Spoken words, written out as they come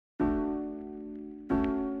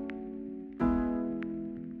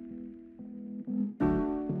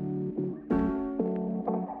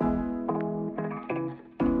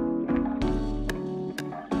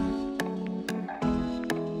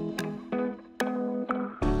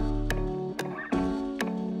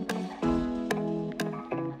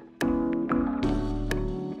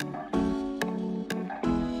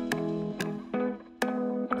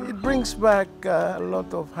brings back a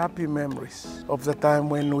lot of happy memories of the time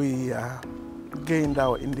when we gained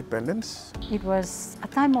our independence. It was a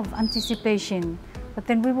time of anticipation, but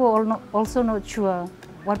then we were also not sure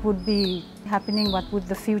what would be happening, what would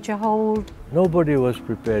the future hold. Nobody was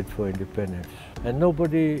prepared for independence, and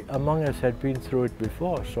nobody among us had been through it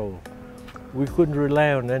before, so we couldn't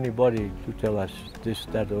rely on anybody to tell us this,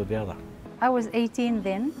 that or the other. I was 18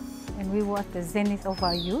 then, and we were at the zenith of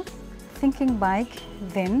our youth. Thinking back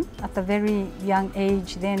then, at a very young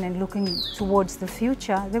age then, and looking towards the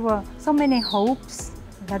future, there were so many hopes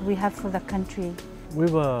that we have for the country. We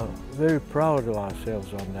were very proud of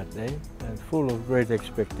ourselves on that day and full of great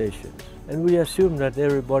expectations. And we assumed that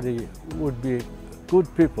everybody would be good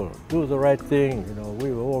people, do the right thing. You know,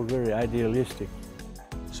 we were all very idealistic.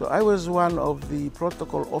 So I was one of the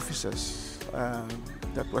protocol officers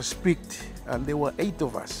that was picked, and there were 8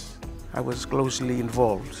 of us. I was closely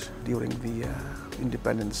involved during the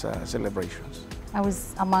independence celebrations. I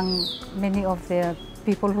was among many of the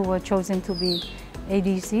people who were chosen to be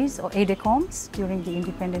ADCs or ADECOMs during the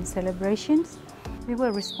independence celebrations. We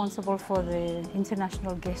were responsible for the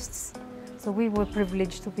international guests, so we were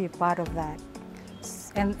privileged to be a part of that.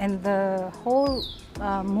 And the whole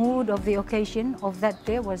mood of the occasion of that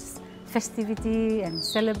day was festivity and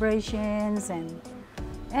celebrations and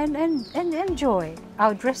joy.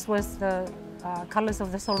 Our dress was the colors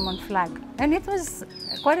of the Solomon flag, and it was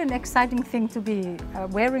quite an exciting thing to be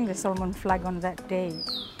wearing the Solomon flag on that day.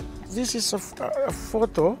 This is a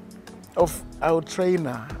photo of our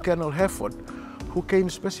trainer, Colonel Hefford, who came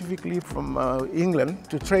specifically from England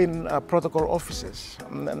to train protocol officers.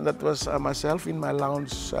 And that was myself in my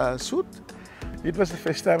lounge suit. It was the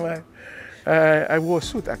first time I wore a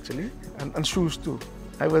suit, actually, and shoes too.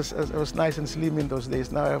 I was nice and slim in those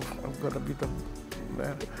days. Now I've got a bit of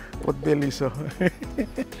pot belly, so.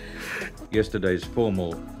 Yesterday's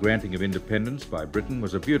formal granting of independence by Britain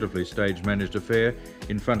was a beautifully stage-managed affair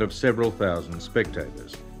in front of several thousand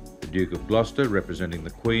spectators. The Duke of Gloucester, representing the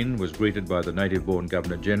Queen, was greeted by the native-born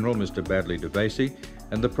Governor-General, Mr. Baddeley de Vasey,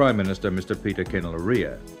 and the Prime Minister, Mr. Peter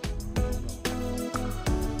Kenilworth.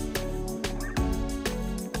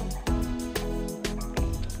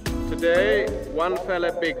 Today, one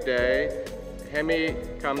fella big day, Hemi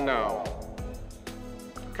come now.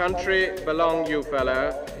 Country belong you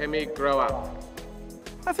fella, Hemi grow up.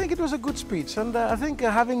 I think it was a good speech, and I think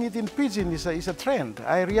having it in pidgin is a trend.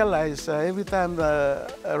 I realize every time a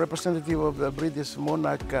representative of the British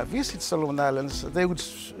monarch visits Solomon Islands, they would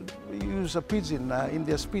use a pidgin in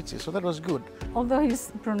their speeches, so that was good. Although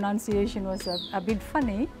his pronunciation was a bit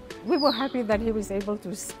funny, we were happy that he was able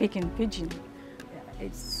to speak in pidgin.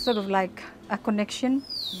 It's sort of like a connection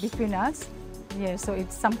between us. Yeah, so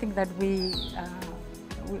it's something that we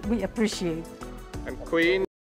appreciate. And Queen